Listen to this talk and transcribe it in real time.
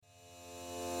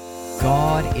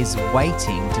God is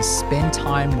waiting to spend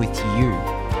time with you.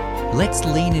 Let's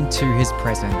lean into His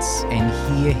presence and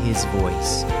hear His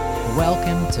voice.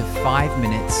 Welcome to 5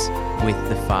 Minutes with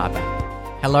the Father.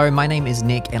 Hello, my name is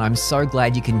Nick, and I'm so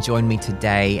glad you can join me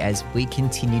today as we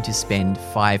continue to spend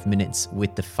 5 minutes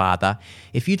with the Father.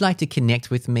 If you'd like to connect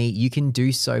with me, you can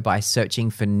do so by searching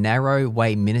for Narrow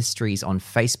Way Ministries on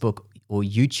Facebook or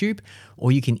YouTube,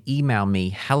 or you can email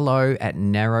me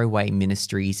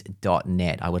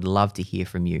hello@narrowwayministries.net. I would love to hear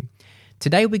from you.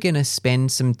 Today we're going to spend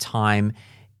some time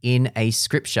in a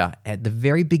scripture at the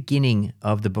very beginning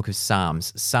of the book of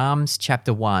Psalms, Psalms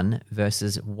chapter 1,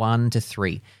 verses 1 to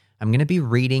 3. I'm going to be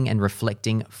reading and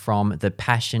reflecting from the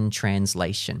Passion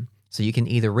Translation. So you can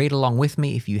either read along with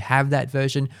me if you have that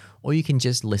version, or you can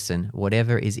just listen,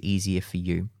 whatever is easier for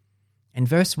you. And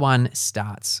verse 1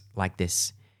 starts like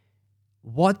this.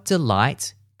 What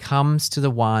delight comes to the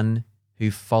one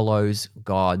who follows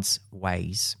God's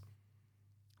ways?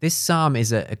 This psalm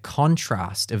is a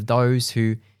contrast of those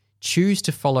who choose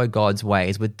to follow God's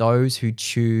ways with those who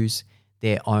choose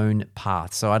their own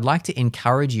path. So I'd like to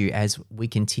encourage you as we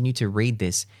continue to read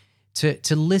this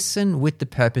to listen with the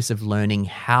purpose of learning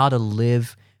how to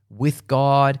live with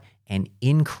God and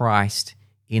in Christ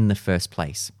in the first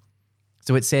place.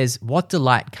 So it says, what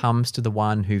delight comes to the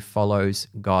one who follows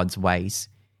God's ways?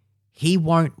 He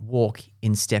won't walk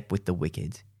in step with the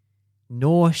wicked,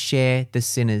 nor share the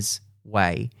sinner's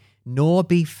way, nor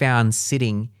be found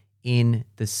sitting in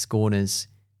the scorner's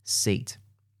seat.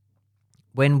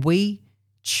 When we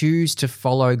choose to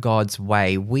follow God's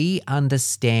way, we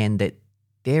understand that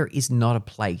there is not a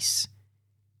place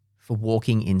for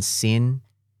walking in sin,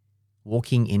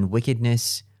 walking in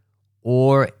wickedness,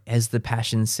 or, as the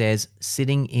Passion says,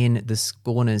 sitting in the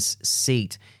scorner's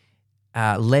seat,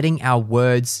 letting our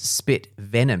words spit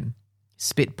venom,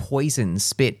 spit poison,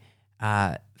 spit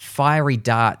fiery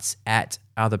darts at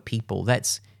other people.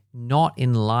 That's not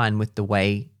in line with the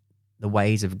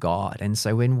ways of God. And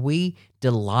so when we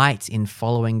delight in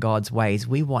following God's ways,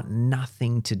 we want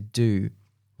nothing to do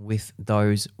with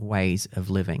those ways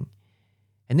of living.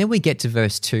 And then we get to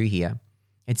verse 2 here.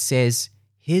 It says,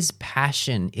 His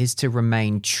passion is to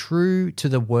remain true to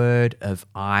the word of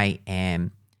I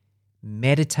am,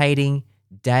 meditating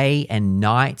day and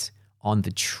night on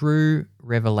the true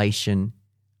revelation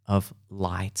of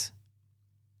light.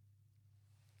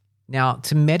 Now,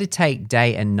 to meditate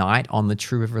day and night on the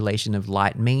true revelation of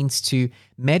light means to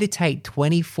meditate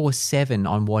 24/7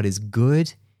 on what is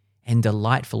good and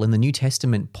delightful. In the New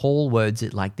Testament, Paul words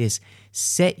it like this: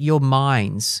 set your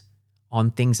minds on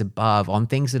things above, on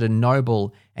things that are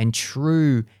noble and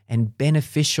true and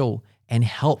beneficial and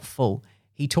helpful.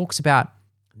 He talks about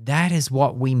that is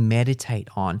what we meditate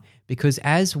on, because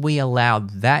as we allow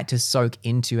that to soak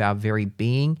into our very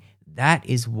being, that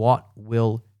is what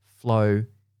will flow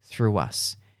through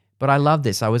us. But I love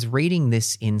this. I was reading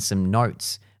this in some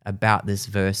notes about this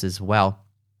verse as well.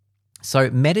 So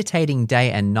meditating day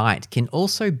and night can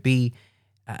also be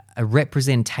a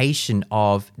representation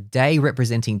of day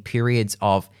representing periods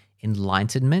of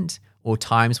enlightenment or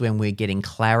times when we're getting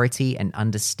clarity and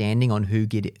understanding on who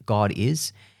God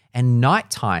is. And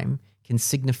nighttime can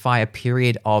signify a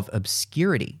period of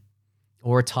obscurity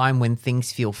or a time when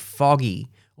things feel foggy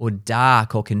or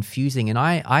dark or confusing. And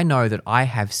I know that I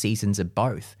have seasons of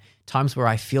both. Times where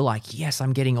I feel like, yes,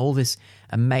 I'm getting all this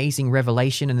amazing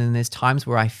revelation. And then there's times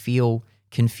where I feel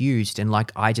confused and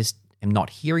like I just am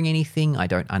not hearing anything. I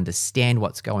don't understand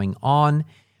what's going on.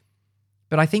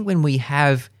 But I think when we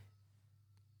have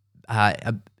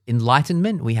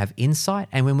enlightenment, we have insight.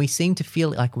 And when we seem to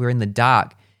feel like we're in the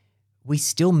dark, we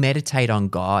still meditate on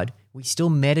God. We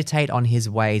still meditate on His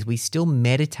ways. We still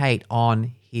meditate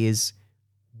on His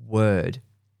word.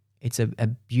 It's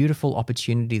a beautiful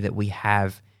opportunity that we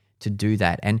have to do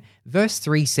that. And verse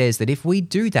 3 says that if we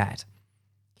do that,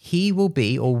 we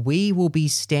will be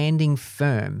standing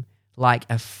firm like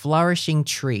a flourishing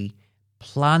tree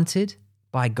planted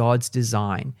by God's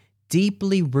design,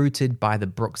 deeply rooted by the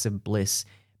brooks of bliss,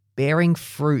 bearing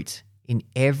fruit in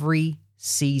every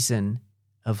season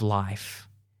of life.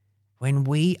 When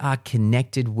we are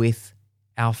connected with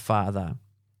our Father,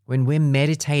 when we're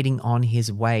meditating on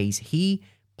His ways, He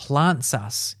plants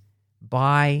us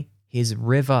by His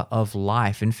river of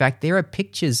life. In fact, there are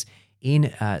pictures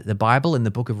in the Bible, in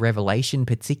the book of Revelation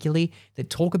particularly, that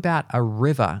talk about a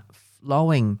river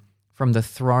flowing from the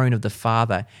throne of the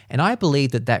Father. And I believe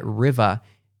that river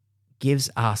gives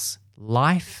us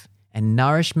life and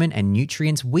nourishment and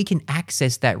nutrients. We can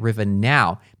access that river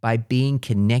now by being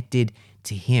connected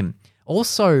to Him.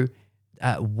 Also,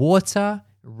 water,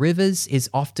 rivers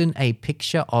is often a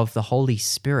picture of the Holy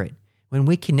Spirit. When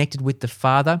we're connected with the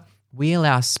Father, We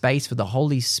allow space for the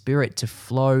Holy Spirit to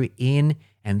flow in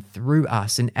and through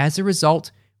us. And as a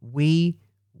result, we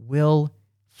will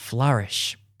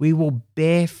flourish. We will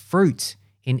bear fruit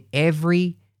in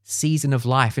every season of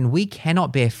life. And we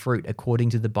cannot bear fruit, according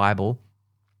to the Bible,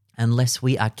 unless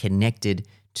we are connected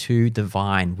to the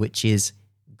vine, which is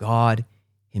God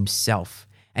Himself.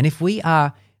 And if we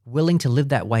are willing to live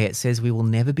that way, it says we will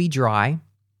never be dry,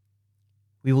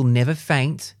 we will never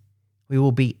faint, we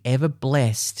will be ever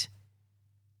blessed,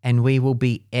 and we will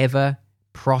be ever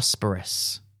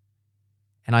prosperous.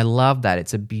 And I love that.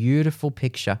 It's a beautiful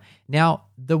picture. Now,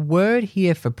 the word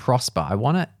here for prosper, I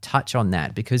want to touch on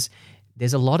that because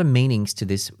there's a lot of meanings to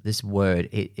this word.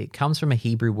 It comes from a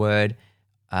Hebrew word.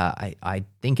 I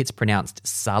think it's pronounced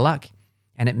salak,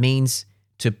 and it means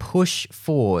to push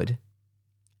forward,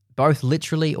 both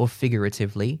literally or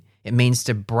figuratively. It means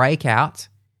to break out.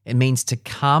 It means to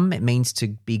come. It means to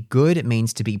be good. It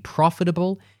means to be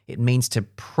profitable. It means to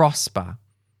prosper.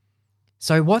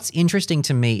 So what's interesting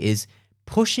to me is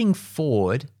pushing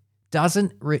forward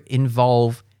doesn't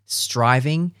involve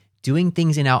striving, doing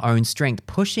things in our own strength.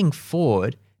 Pushing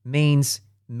forward means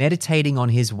meditating on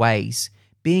His ways,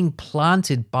 being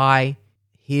planted by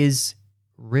His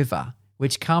river,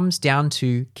 which comes down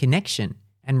to connection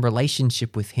and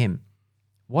relationship with Him.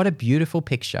 What a beautiful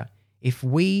picture. If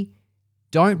we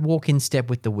don't walk in step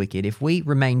with the wicked, if we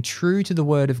remain true to the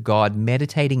word of God,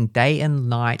 meditating day and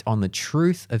night on the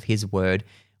truth of His word,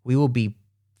 we will be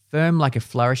firm like a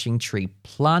flourishing tree,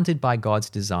 planted by God's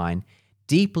design,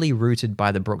 deeply rooted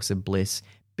by the brooks of bliss,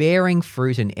 bearing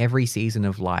fruit in every season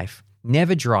of life,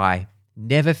 never dry,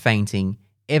 never fainting,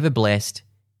 ever blessed,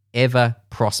 ever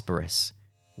prosperous.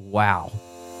 Wow,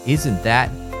 isn't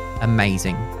that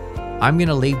amazing? I'm going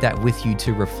to leave that with you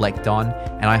to reflect on,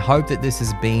 and I hope that this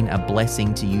has been a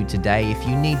blessing to you today. If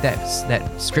you need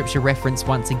that scripture reference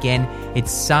once again,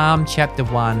 it's Psalm chapter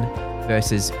 1,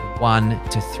 verses 1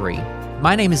 to 3.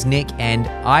 My name is Nick, and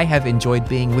I have enjoyed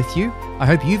being with you. I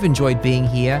hope you've enjoyed being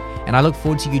here, and I look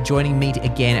forward to you joining me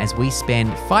again as we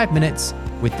spend 5 minutes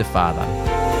with the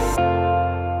Father.